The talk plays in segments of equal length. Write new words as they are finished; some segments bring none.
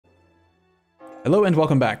Hello and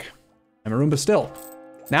welcome back. I'm Arumba still.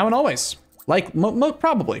 Now and always. Like,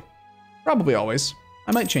 probably. Probably always.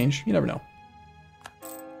 I might change, you never know.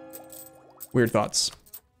 Weird thoughts.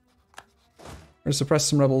 We're gonna suppress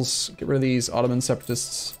some rebels, get rid of these Ottoman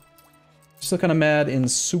separatists. Still kind of mad in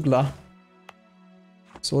Sugla.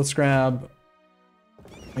 So let's grab,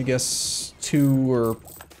 I guess, 2 or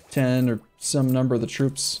 10 or some number of the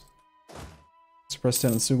troops. Suppress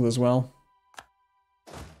 10 in Sugla as well.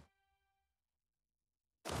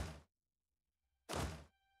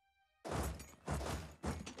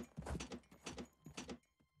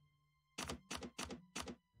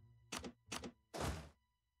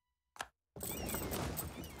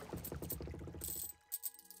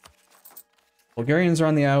 Bulgarians are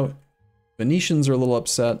on the out. Venetians are a little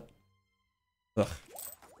upset. Ugh.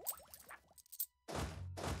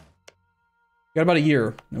 Got about a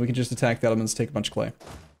year, and we can just attack the Ottomans, take a bunch of clay.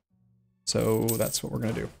 So that's what we're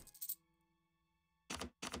gonna do. I'm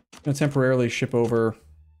gonna temporarily ship over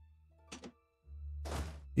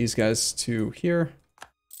these guys to here.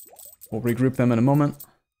 We'll regroup them in a moment.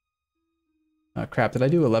 Crap, did I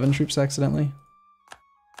do 11 troops accidentally?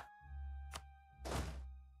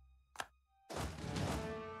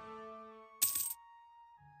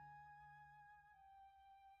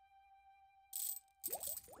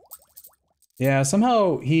 Yeah,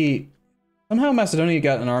 somehow Macedonia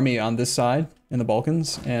got an army on this side in the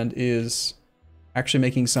Balkans and is actually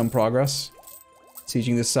making some progress,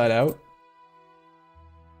 sieging this side out.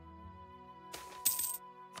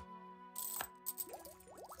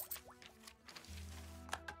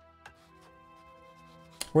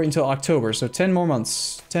 Wait until October, so 10 more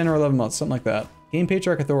months, 10 or 11 months, something like that. Gain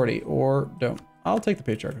Patriarch Authority, or don't. I'll take the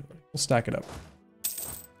Patriarch Authority. We'll stack it up.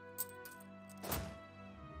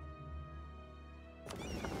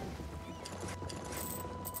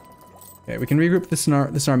 Okay, we can regroup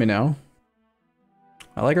this army now.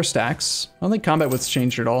 I like our stacks. I don't think combat width's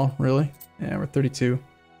changed at all, really. Yeah, we're 32.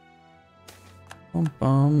 It's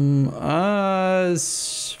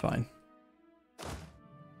fine.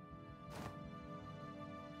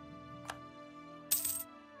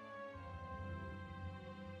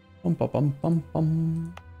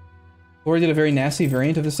 Lori did a very nasty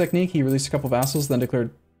variant of this technique. He released a couple vassals, then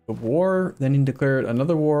declared a war. Then he declared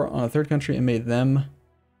another war on a third country and made them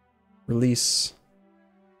release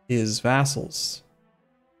his vassals.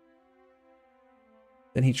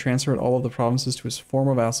 Then he transferred all of the provinces to his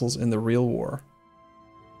former vassals in the real war.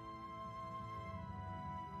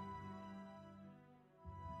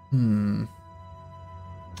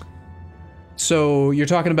 So you're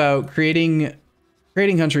talking about creating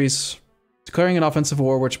countries, declaring an offensive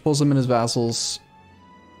war which pulls them in as vassals,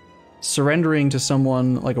 surrendering to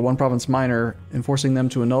someone like a one province minor and forcing them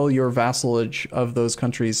to annul your vassalage of those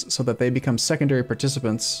countries so that they become secondary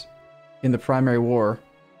participants in the primary war.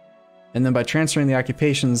 And then by transferring the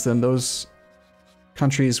occupations, then those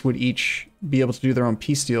countries would each be able to do their own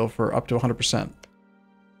peace deal for up to 100%.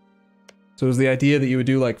 So it was the idea that you would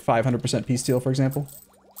do like 500% peace deal, for example.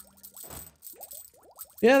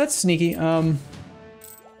 Yeah, that's sneaky.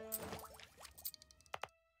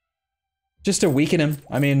 Just to weaken him.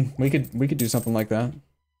 I mean, we could do something like that.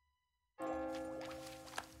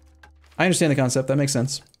 I understand the concept. That makes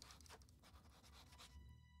sense.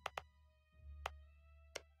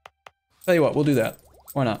 Tell you what, we'll do that.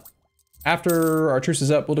 Why not? After our truce is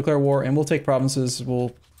up, we'll declare war and we'll take provinces.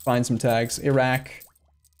 We'll find some tags. Iraq.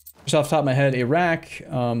 Just off the top of my head, Iraq.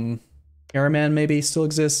 Karaman maybe still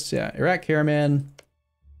exists. Yeah, Iraq, Karaman.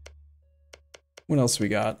 What else we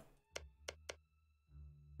got?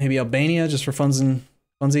 Maybe Albania, just for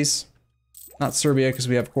funsies. Not Serbia, because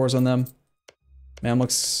we have cores on them.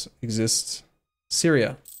 Mamluks exist.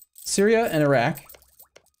 Syria. Syria and Iraq.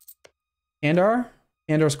 Kandar?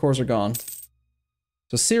 Kandar's cores are gone.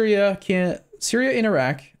 So Syria and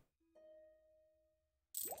Iraq.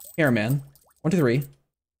 Karaman. 1, 2, 3.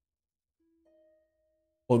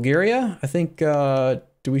 Bulgaria? I think,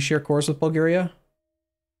 do we share cores with Bulgaria?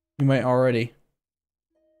 We might already.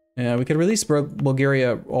 Yeah, we could release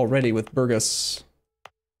Bulgaria already with Burgas.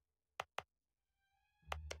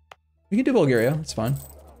 We can do Bulgaria, it's fine.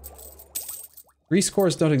 Greece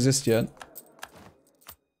cores don't exist yet.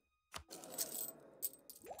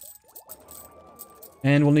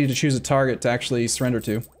 And we'll need to choose a target to actually surrender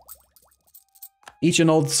to. Each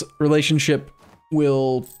annulled's relationship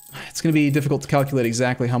will... It's going to be difficult to calculate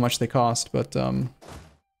exactly how much they cost, but...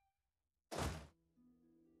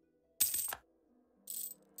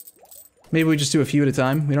 Maybe we just do a few at a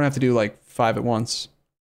time. We don't have to do like 5 at once.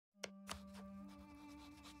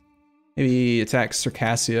 Maybe attack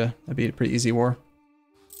Circassia. That'd be a pretty easy war.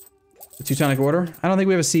 The Teutonic Order? I don't think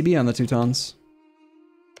we have a CB on the Teutons.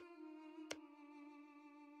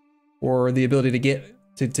 or the ability to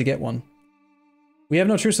get one. We have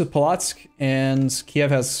no truce with Polotsk, and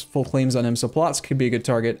Kiev has full claims on him, so Polotsk could be a good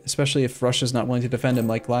target, especially if Russia's not willing to defend him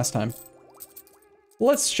like last time.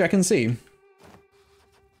 Let's check and see.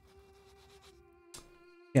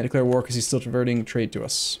 Can't declare war because he's still diverting trade to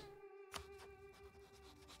us.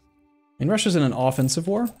 And Russia's in an offensive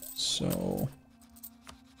war, so...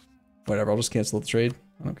 whatever, I'll just cancel the trade.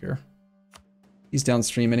 I don't care. He's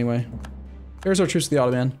downstream anyway. There's our truce with the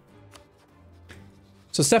Ottoman.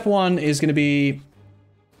 So step one is going to be...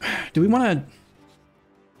 do we want to...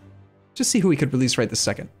 just see who we could release right this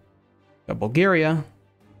second. Got Bulgaria.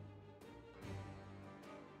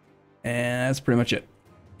 And that's pretty much it.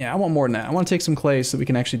 Yeah, I want more than that. I want to take some clay so that we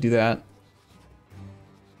can actually do that.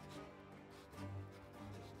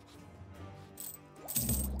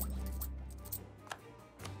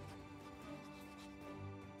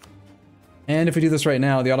 And if we do this right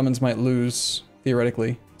now, the Ottomans might lose,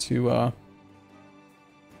 theoretically, to...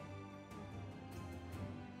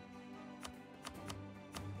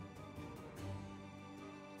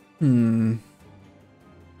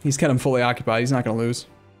 He's got him fully occupied. He's not going to lose.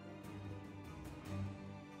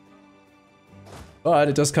 But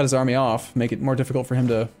it does cut his army off, make it more difficult for him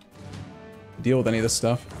to deal with any of this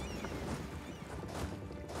stuff.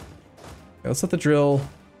 Okay, let's let the drill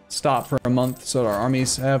stop for a month so that our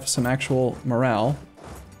armies have some actual morale.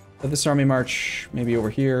 Let this army march maybe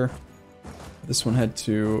over here. This one head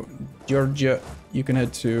to Georgia. You can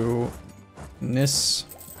head to Nis.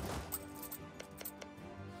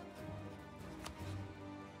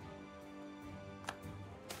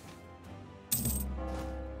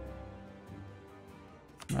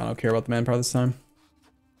 I don't care about the manpower this time.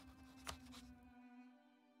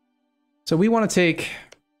 So we want to take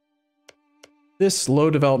this low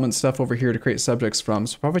development stuff over here to create subjects from.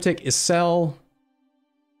 So probably take Isel.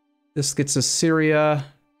 This gets us Syria.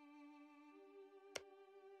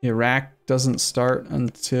 Iraq doesn't start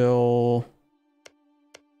until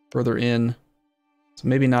further in. So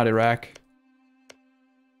maybe not Iraq.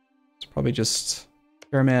 It's probably just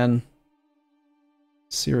Karaman,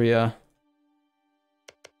 Syria.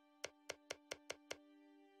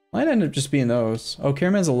 Might end up just being those. Oh,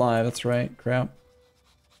 Karaman's alive, that's right. Crap.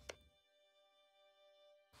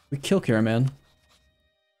 We kill Karaman.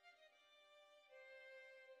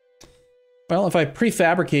 Well, if I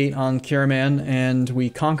prefabricate on Karaman and we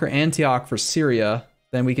conquer Antioch for Syria,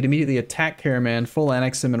 then we could immediately attack Karaman, full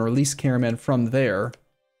annex him, and release Karaman from there.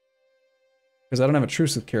 Because I don't have a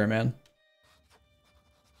truce with Karaman.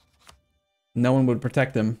 No one would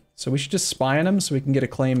protect him. So we should just spy on him so we can get a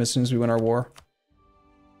claim as soon as we win our war.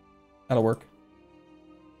 That'll work.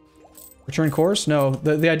 Return course? No,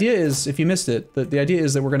 the idea is, if you missed it, the idea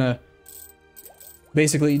is that we're gonna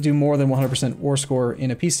basically do more than 100% war score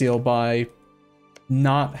in a peace deal by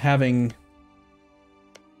not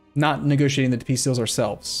negotiating the peace deals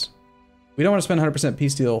ourselves. We don't want to spend 100%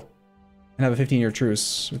 peace deal and have a 15-year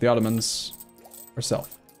truce with the Ottomans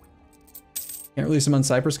ourselves. Can't release him on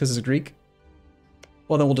Cyprus because he's a Greek.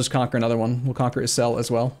 Well, then we'll just conquer another one. We'll conquer Isel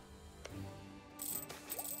as well.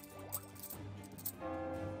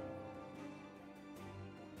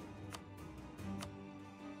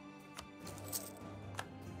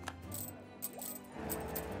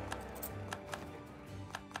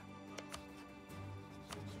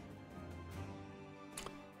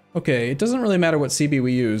 Okay, it doesn't really matter what CB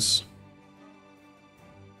we use.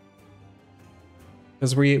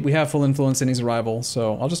 Because we have full influence and he's a rival,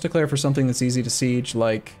 so I'll just declare for something that's easy to siege,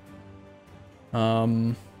 like...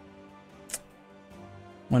 why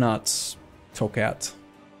not Tokat?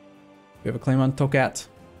 We have a claim on Tokat?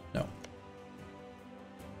 No.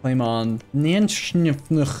 Claim on Nien.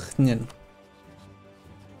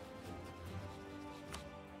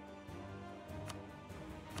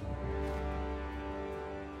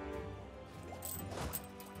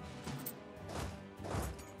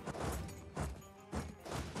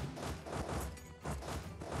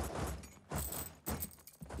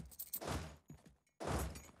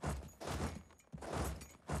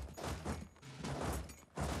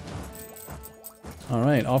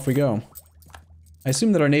 Alright, off we go. I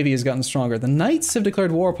assume that our navy has gotten stronger. The Knights have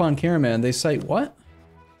declared war upon Karaman. They cite what?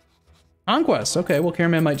 Conquest. Okay, well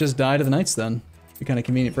Karaman might just die to the Knights then. Be kind of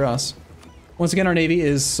convenient for us. Once again, our navy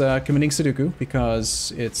is committing Sudoku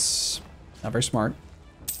because it's not very smart.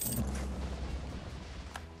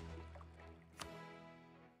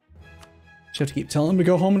 Just have to keep telling them to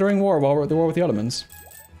go home during war while we're at the war with the Ottomans.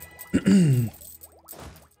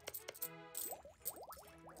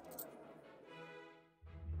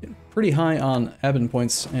 Pretty high on admin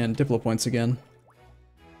points and diplo points again.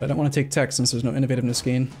 But I don't want to take tech since there's no innovativeness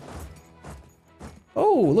gain. Oh,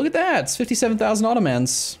 Oh, look at that! It's 57,000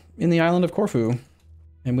 Ottomans in the island of Corfu.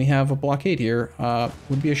 And we have a blockade here.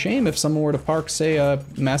 Would be a shame if someone were to park, say, a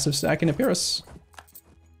massive stack in Epirus.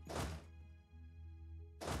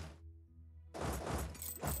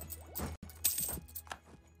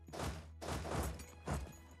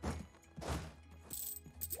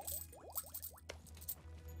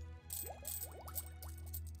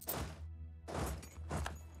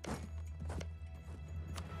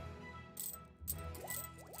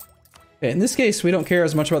 Okay, in this case, we don't care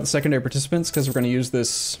as much about the secondary participants because we're going to use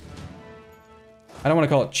this... I don't want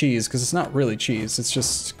to call it cheese because it's not really cheese. It's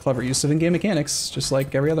just clever use of in-game mechanics, just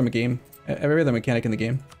like every other mechanic in the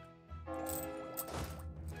game.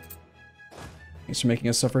 Thanks for making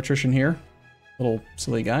us suffer attrition here, little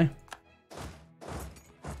silly guy.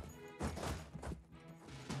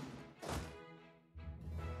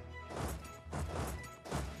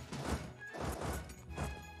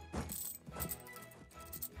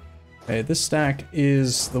 Okay, this stack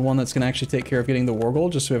is the one that's going to actually take care of getting the war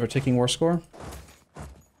gold, just so we have a ticking war score.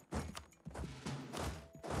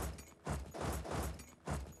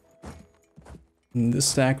 And this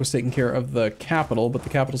stack was taking care of the capital, but the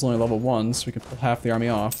capital's only level 1, so we can pull half the army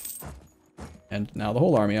off. And now the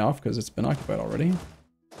whole army off, because it's been occupied already.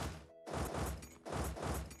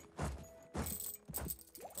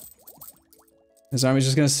 His army's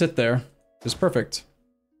just going to sit there. It's perfect.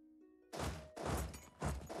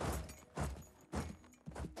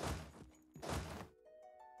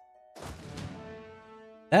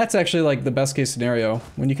 That's actually like the best case scenario.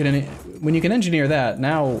 When you can engineer that,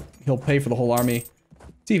 now he'll pay for the whole army.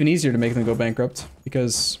 It's even easier to make them go bankrupt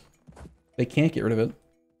because they can't get rid of it.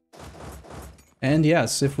 And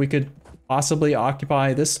yes, if we could possibly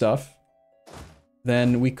occupy this stuff,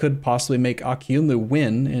 then we could possibly make Akyunlu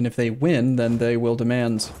win, and if they win, then they will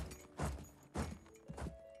demand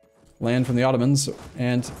land from the Ottomans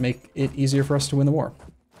and make it easier for us to win the war.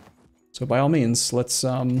 So by all means, let's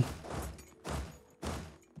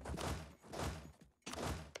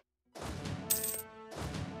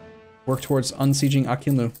work towards unsieging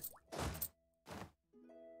Akyunlu.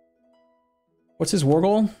 What's his war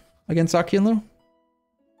goal against Akyunlu?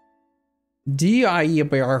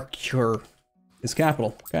 Diyarbakir, his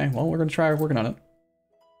capital. Okay, well, we're gonna try working on it.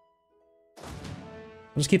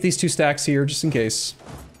 I'll just keep these 2 stacks here just in case.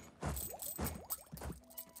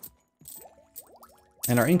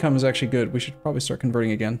 And our income is actually good. We should probably start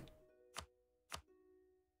converting again.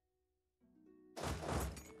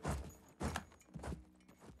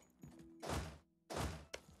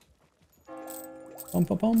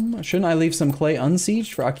 Shouldn't I leave some clay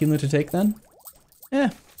unsieged for Akyunlu to take then?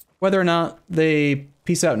 Whether or not they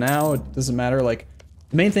peace out now, it doesn't matter. Like,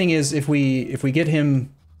 the main thing is if we get him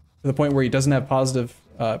to the point where he doesn't have positive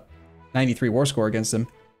 93 war score against him,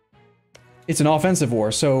 it's an offensive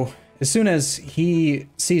war. So as soon as he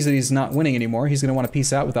sees that he's not winning anymore, he's going to want to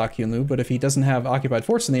peace out with Akyunlu. But if he doesn't have occupied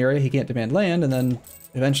forts in the area, he can't demand land, and then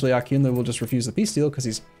eventually Akyunlu will just refuse the peace deal because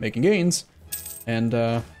he's making gains.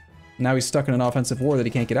 And now he's stuck in an offensive war that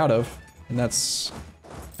he can't get out of, and that's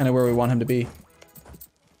kind of where we want him to be.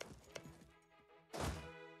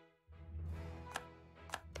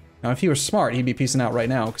 Now, if he were smart, he'd be peacing out right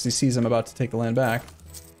now, because he sees I'm about to take the land back.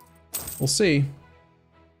 We'll see.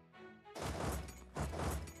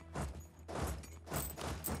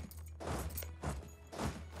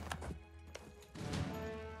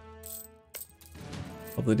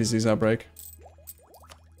 Of the disease outbreak.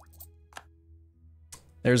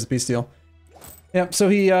 There's the peace deal. Yep, so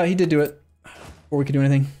he did do it before we could do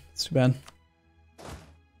anything. It's too bad.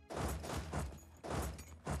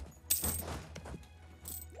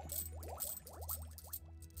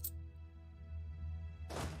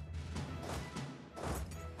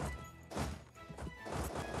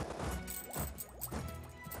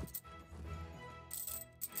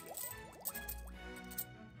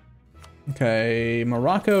 Okay,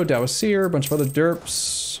 Morocco, Dawasir, a bunch of other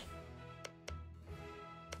derps.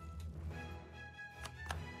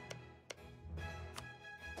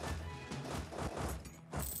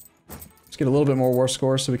 Let's get a little bit more war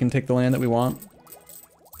score so we can take the land that we want.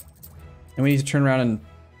 And we need to turn around and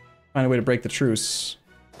find a way to break the truce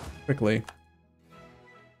quickly.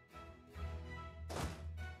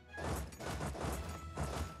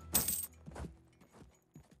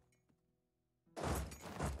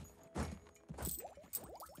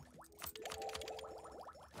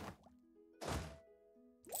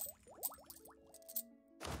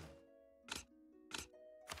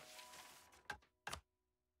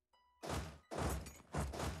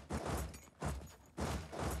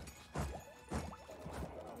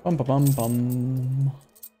 Bum ba bum bum.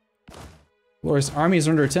 Glorious army is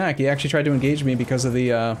under attack. He actually tried to engage me because of the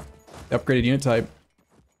upgraded unit type.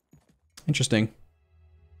 Interesting.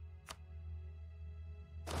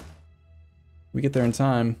 We get there in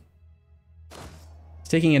time. He's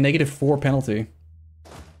taking a -4 penalty.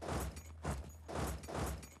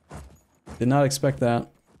 Did not expect that.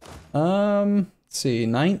 Let's see,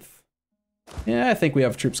 9th? Yeah, I think we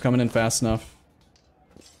have troops coming in fast enough.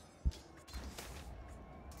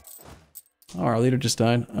 Oh, our leader just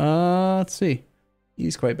died. Let's see.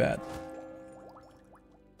 He's quite bad.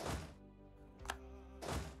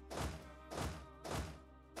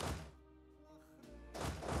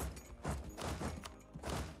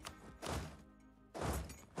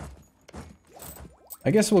 I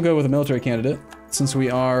guess we'll go with a military candidate, since we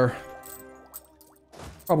are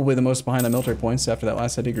probably the most behind on military points after that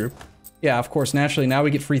last ID group. Yeah, of course, naturally, now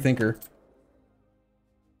we get free thinker.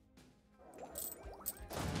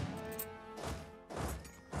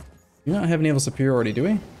 Do not have naval superiority, do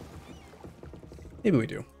we? Maybe we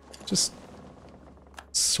do. Just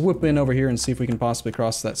swoop in over here and see if we can possibly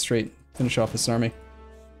cross that strait, finish off this army.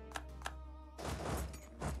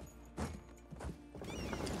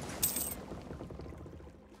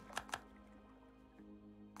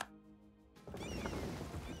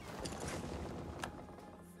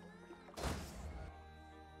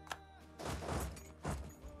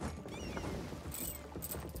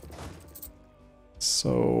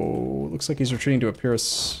 So, looks like he's retreating to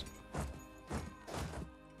Epirus.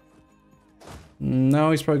 No,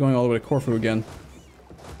 he's probably going all the way to Corfu again.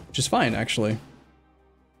 Which is fine, actually.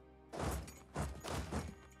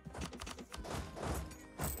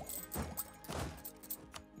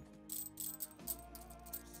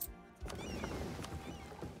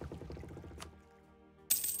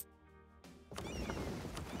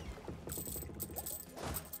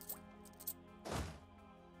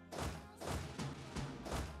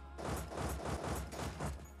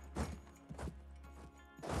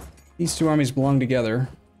 These two armies belong together.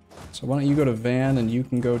 So why don't you go to Van and you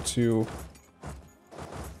can go to,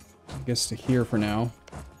 I guess, to here for now.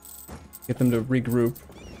 Get them to regroup.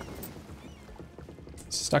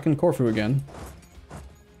 Stuck in Corfu again.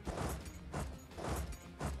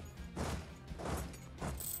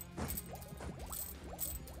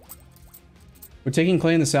 Would taking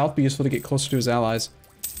Clay in the south be useful to get closer to his allies?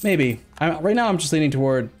 Maybe. Right now I'm just leaning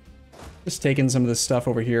toward just taking some of this stuff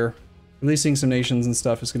over here. Releasing some nations and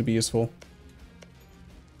stuff is going to be useful.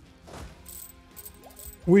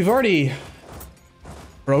 We've already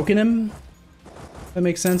broken him. That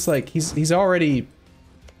makes sense. Like he's already.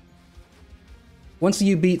 Once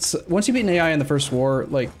you beat an AI in the first war,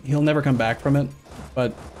 like he'll never come back from it.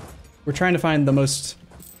 But we're trying to find the most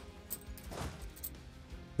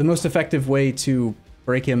effective way to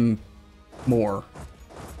break him more,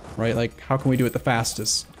 right? Like how can we do it the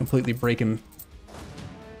fastest? Completely break him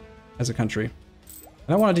as a country.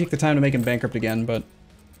 I don't want to take the time to make him bankrupt again, but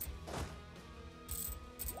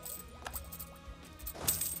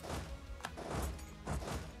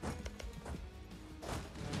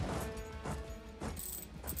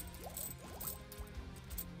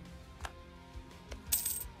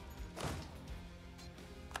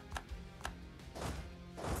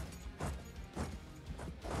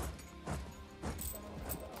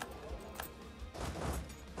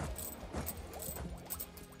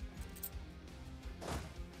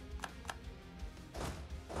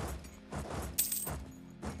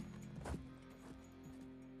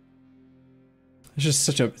it's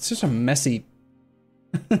such a messy,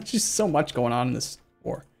 just so much going on in this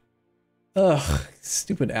war. Ugh,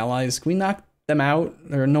 stupid allies. Can we knock them out?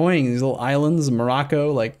 They're annoying. These little islands,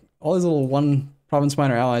 Morocco, like all these little one province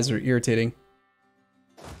minor allies are irritating.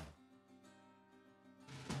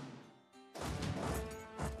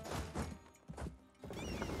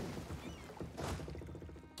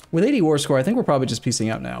 With 80 war score, I think we're probably just piecing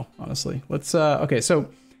out now, honestly. Let's, okay, so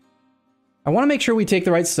I want to make sure we take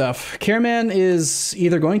the right stuff. Caraman is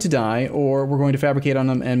either going to die or we're going to fabricate on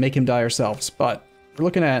him and make him die ourselves. But we're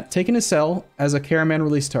looking at taking his cell as a Caraman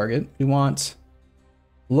release target. We want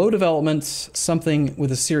low development, something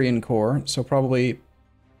with a Syrian core, so probably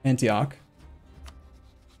Antioch.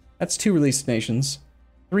 That's 2 released nations.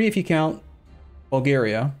 3 if you count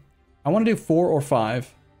Bulgaria. I want to do 4 or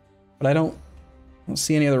 5, but I don't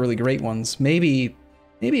see any other really great ones. Maybe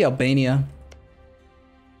Albania.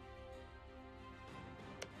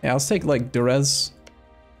 Yeah, let's take, like, Durez.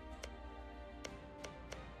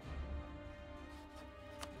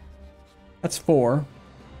 That's 4.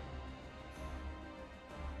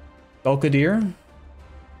 Belkadir.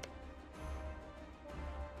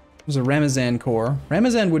 There's a Ramazan core.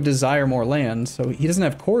 Ramazan would desire more land, so he doesn't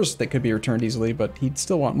have cores that could be returned easily, but he'd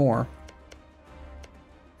still want more.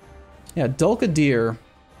 Yeah, Dulkadir.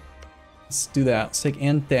 Let's do that. Let's take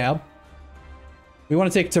Anthab. We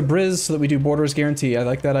want to take Tabriz so that we do borders guarantee. I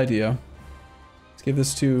like that idea. Let's give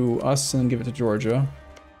this to us and give it to Georgia.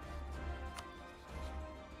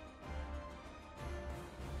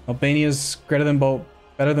 Albania's better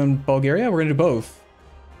than Bulgaria? We're gonna do both.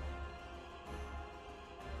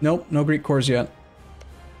 Nope, no Greek cores yet.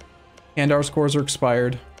 Kandar's cores are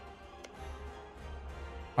expired.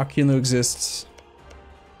 Akyunu exists.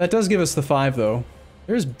 That does give us the 5 though.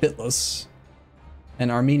 There's Bitlis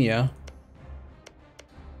and Armenia.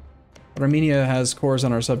 But Armenia has cores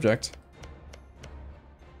on our subject.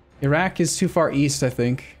 Iraq is too far east, I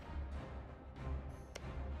think.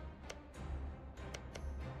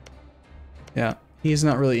 Yeah, he's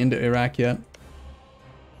not really into Iraq yet.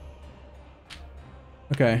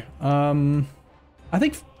 Okay,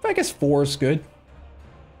 I guess 4 is good.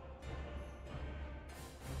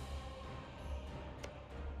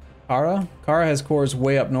 Kara? Kara has cores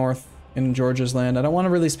way up north in Georgia's land. I don't want to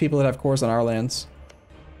release people that have cores on our lands.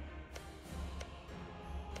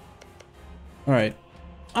 Alright.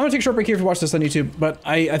 I'm gonna take a short break here if you watch this on YouTube, but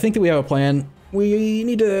I think that we have a plan. We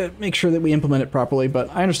need to make sure that we implement it properly, but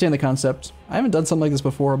I understand the concept. I haven't done something like this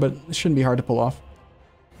before, but it shouldn't be hard to pull off.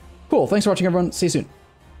 Cool, thanks for watching everyone. See you soon.